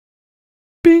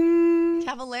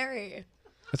Cavallari.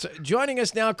 Joining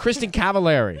us now, Kristin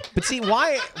Cavallari. But see,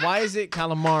 why is it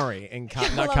calamari and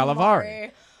not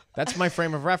Cavallari? That's my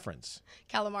frame of reference.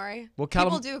 Calamari. Well,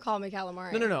 people do call me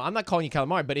calamari. No. I'm not calling you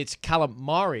calamari, but it's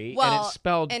calamari, well, and it's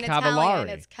spelled in Cavallari. Italian,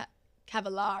 it's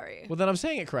Cavallari. Well, then I'm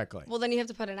saying it correctly. Well, then you have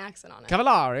to put an accent on it.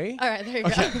 Cavallari. All right, there you go.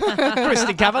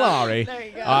 Kristin Cavallari. There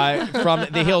you go. From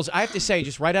the Hills. I have to say,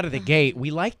 just right out of the gate,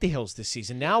 we like the Hills this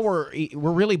season. Now we're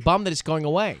really bummed that it's going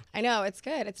away. I know, it's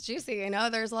good. It's juicy. You know,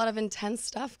 there's a lot of intense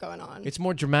stuff going on. It's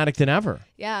more dramatic than ever.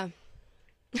 Yeah.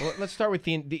 Well, let's start with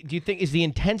do you think, is the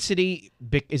intensity,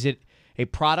 is it a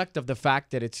product of the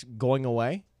fact that it's going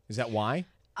away? Is that why?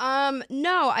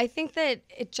 No, I think that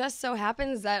it just so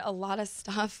happens that a lot of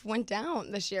stuff went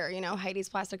down this year. You know, Heidi's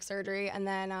plastic surgery, and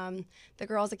then the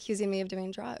girls accusing me of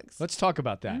doing drugs. Let's talk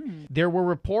about that. There were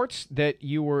reports that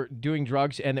you were doing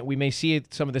drugs and that we may see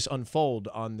some of this unfold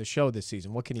on the show this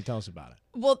season. What can you tell us about it?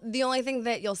 Well, the only thing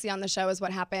that you'll see on the show is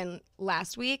what happened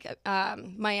last week,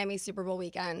 Miami Super Bowl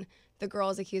weekend. The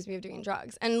girls accused me of doing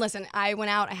drugs. And listen, I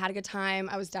went out, I had a good time.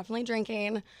 I was definitely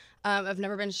drinking. I've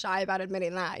never been shy about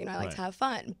admitting that. You know, I like to have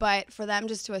fun. But for them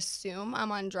just to assume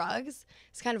I'm on drugs,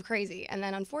 it's kind of crazy. And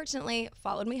then unfortunately,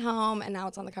 followed me home, and now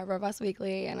it's on the cover of Us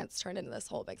Weekly, and it's turned into this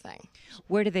whole big thing.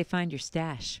 Where did they find your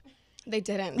stash? They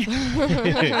didn't.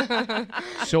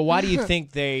 So why do you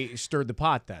think they stirred the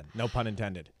pot then? No pun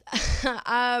intended.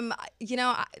 You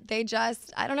know, they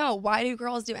just, I don't know. Why do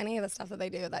girls do any of the stuff that they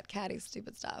do, that catty,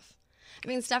 stupid stuff? I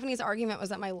mean, Stephanie's argument was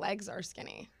that my legs are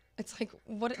skinny. It's like,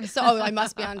 what? So I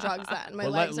must be on drugs then. My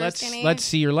legs are skinny. Let's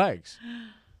see your legs.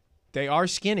 They are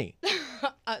skinny.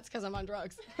 It's because I'm on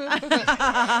drugs.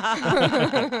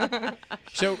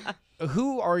 So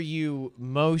who are you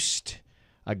most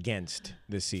against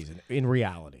this season in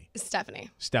reality? Stephanie.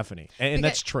 And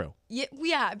that's true.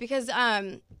 Yeah, because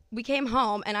we came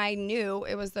home and I knew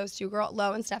it was those two girls,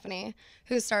 Lo and Stephanie,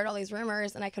 who started all these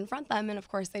rumors, and I confront them, and of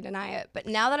course they deny it. But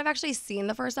now that I've actually seen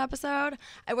the first episode,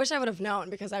 I wish I would have known,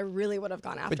 because I really would have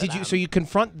gone after them. But so you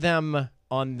confront them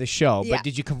on the show, Yeah. but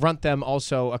did you confront them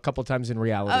also a couple times in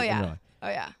reality? Oh yeah. Oh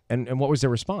yeah. And what was their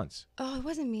response? Oh, it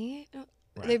wasn't me. No.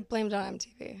 Right. They blamed it on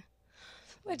MTV.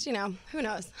 Which, you know, who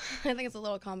knows? I think it's a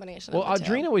little combination Well, of the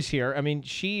two. Audrina was here. I mean,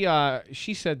 she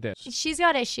said this. She's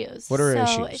got issues. What are her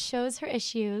so issues? it shows her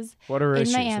issues. What are her in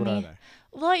issues? Miami. What are they?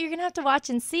 Well, you're gonna have to watch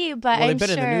and see, but Well, I'm they've been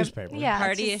sure. in the newspaper. Yeah,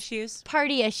 Party just issues?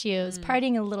 Party issues.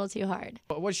 Partying a little too hard.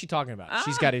 What is she talking about?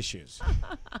 She's got issues.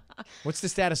 What's the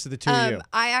status of the two of you?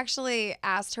 I actually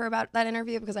asked her about that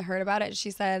interview because I heard about it. She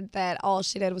said that all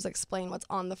she did was explain what's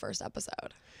on the first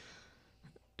episode.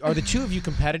 Are the two of you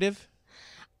competitive?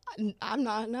 I'm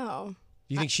not, no.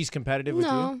 Do you think she's competitive with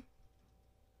you? No.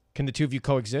 Can the two of you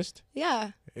coexist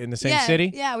Yeah. in the same city?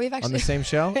 Yeah, we've actually. On the same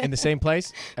show? In the same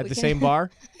place? At the same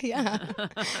bar? Yeah.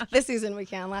 This season we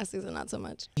can. Last season, not so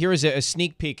much. Here is a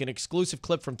sneak peek, an exclusive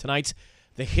clip from tonight's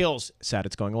The Hills. Sad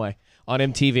it's going away. On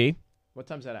MTV. What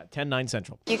time's that at? 10/9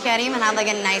 Central. You can't even have like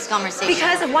a nice conversation.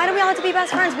 Because why do we all have to be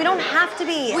best friends? We don't have to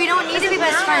be. We don't need to be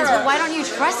best friends, but why don't you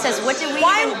trust us? What did we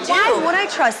even do? Why would I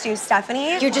trust you,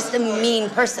 Stephanie? You're just a mean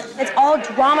person. It's all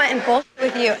drama and bullshit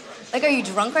with you. Like, are you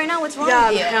drunk right now? What's wrong Yeah,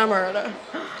 I'm with you? hammered.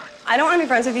 I don't want to be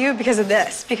friends with you because of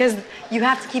this. Because you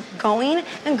have to keep going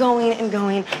and going and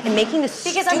going and making this.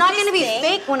 Because I'm not going to be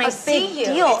fake when I see you.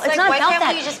 Deal. It's like, not why about can't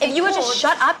that. we just if be you would cool? just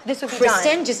shut up, this would be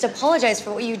Kristin, done. just apologize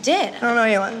for what you did. I don't know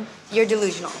you. You're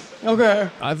delusional. Okay.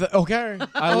 Okay.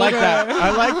 I like that.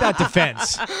 I like that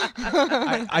defense.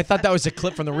 I thought that was a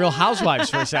clip from The Real Housewives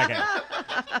for a second.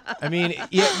 I mean,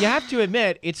 you have to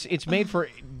admit, it's made for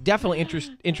definitely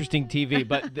interesting TV,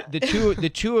 but the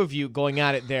two of you going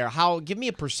at it there, give me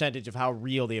a percentage of how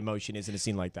real the emotion is in a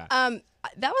scene like that.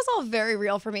 That was all very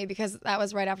real for me because that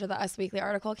was right after the Us Weekly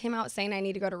article came out saying I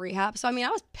need to go to rehab. So I mean, I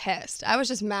was pissed. I was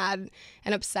just mad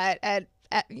and upset at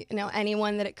you know,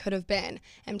 anyone that it could have been.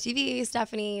 MTV,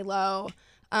 Stephanie, Lo,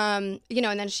 you know,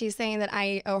 and then she's saying that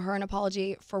I owe her an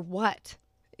apology for what?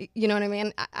 You know what I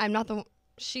mean? I'm not the.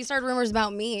 She started rumors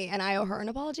about me, and I owe her an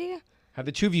apology. Have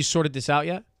the two of you sorted this out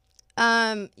yet?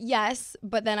 Yes,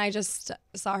 but then I just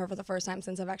saw her for the first time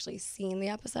since I've actually seen the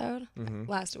episode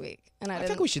last week, and I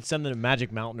think we should send them to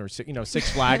Magic Mountain or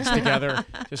Six Flags together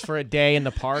just for a day in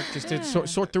the park, just to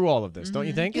sort through all of this. Don't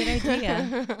you think? Good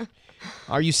idea.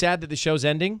 Are you sad that the show's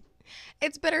ending?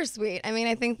 It's bittersweet. I mean,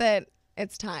 I think that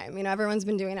it's time. You know, everyone's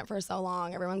been doing it for so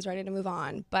long. Everyone's ready to move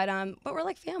on, but we're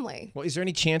like family. Well, is there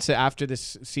any chance that after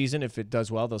this season, if it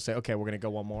does well, they'll say, okay, we're going to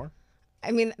go one more? I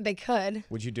mean, they could.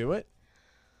 Would you do it?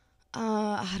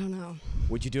 I don't know.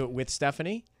 Would you do it with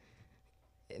Stephanie?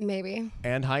 Maybe.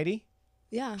 And Heidi?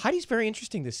 Yeah. Heidi's very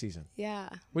interesting this season. Yeah.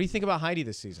 What do you think about Heidi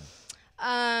this season?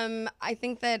 I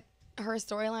think that her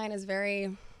storyline is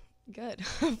very good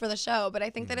for the show, but I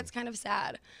think that it's kind of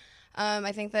sad.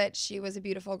 I think that she was a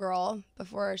beautiful girl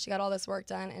before she got all this work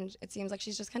done, and it seems like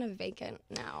she's just kind of vacant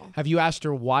now. Have you asked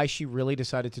her why she really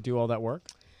decided to do all that work?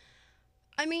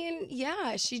 I mean,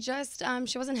 yeah, she just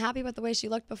she wasn't happy with the way she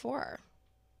looked before.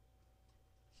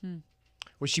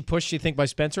 Was she pushed, you think, by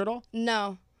Spencer at all?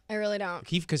 No, I really don't.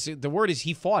 Because the word is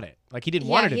he fought it. Like, he didn't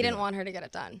want her to he do didn't it. want her to get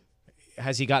it done.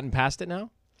 Has he gotten past it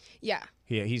now? Yeah.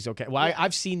 Yeah, he's okay. Well,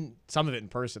 I've seen some of it in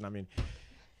person. I mean,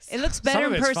 It looks Some better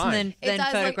of in it's person fine. than It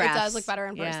photographs. does look better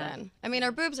in Yeah. person. I mean,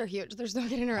 her boobs are huge. There's no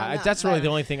getting around that. that's really but- the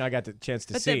only thing I got the chance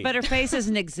to see. But her face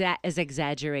isn't as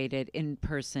exaggerated in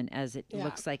person as it Yeah.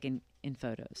 looks like in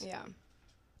photos. Yeah.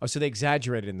 Oh, so they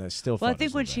exaggerated in the still photos. Well, I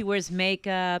think a when little she bit. wears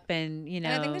makeup and, And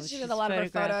I think that she did a lot of her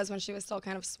photos when she was still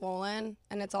kind of swollen,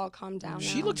 and it's all calmed down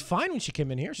She now. looked fine when she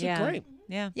came in here. She looked great.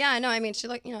 Yeah. Yeah, I know. I mean, she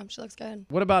looks good.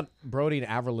 What about Brody and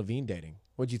Avril Lavigne dating?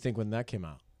 What did you think when that came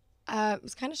out? I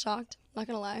was kind of shocked, not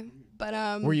gonna lie.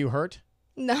 But Were you hurt?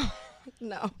 No,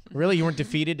 no, Really? You weren't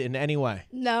defeated in any way?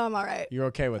 no. I'm all right. You're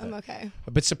okay with I'm it? okay.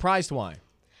 But surprised why?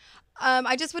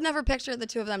 I just would never picture the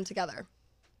two of them together,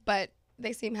 but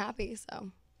they seem happy. So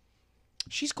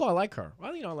She's cool. I like her.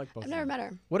 Well, I like both I've of never them. met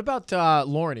her. What about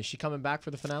Lauren? Is she coming back for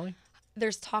the finale?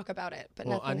 There's talk about it, but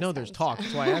Well, nothing I is know set there's in talk. stone.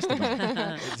 That's why I asked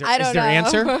about it. Is there, I don't is there know.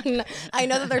 answer? I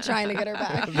know that they're trying to get her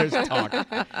back. There's talk.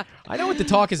 I know what the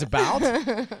talk is about.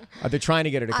 Are they trying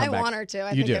to get her to come I back? want her to. I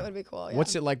You think do? it would be cool. Yeah.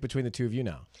 What's it like between the two of you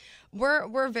now?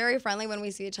 We're very friendly when we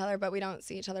see each other, but we don't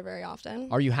see each other very often.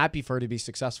 Are you happy for her to be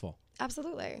successful?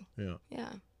 Absolutely. Yeah. Yeah.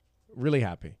 Really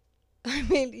happy. I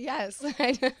mean, yes.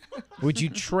 Would you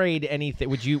trade anything?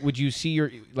 Would you see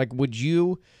would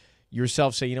you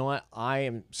yourself say, you know what? I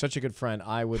am such a good friend.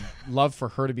 I would love for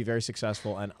her to be very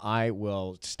successful, and I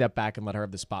will step back and let her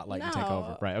have the spotlight and take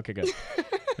over. No. Right. Okay, good.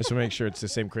 Just to make sure it's the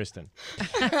same Kristin.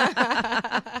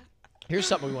 Here's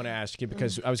something we want to ask you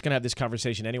because I was going to have this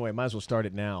conversation anyway. Might as well start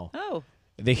it now. Oh.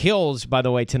 The Hills, by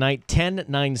the way, tonight, 10,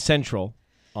 9 Central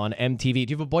on MTV. Do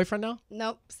you have a boyfriend now?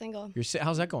 Nope, single.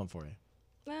 How's that going for you?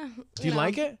 Do you know.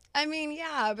 like it? I mean,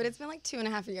 yeah, but it's been like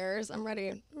 2.5 years. I'm ready.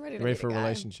 I'm ready to Ready meet for a guy.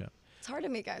 relationship? It's hard to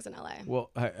meet guys in LA.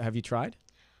 Well, have you tried?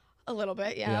 A little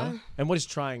bit, yeah. And what does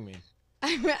trying mean?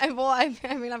 I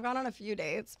mean, I've gone on a few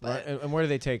dates, but And where do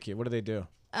they take you? What do they do?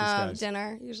 These guys?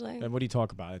 dinner usually. And what do you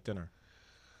talk about at dinner?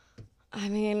 I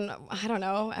mean, I don't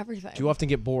know, everything. Do you often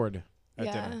get bored at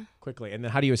Yeah. dinner quickly? And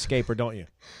then how do you escape or don't you?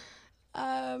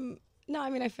 No, I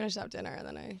mean, I finish up dinner and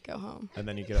then I go home. And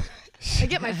then you get up. I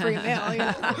get my free meal, you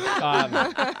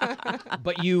know.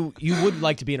 But you would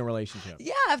like to be in a relationship.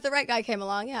 Yeah, if the right guy came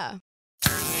along, yeah.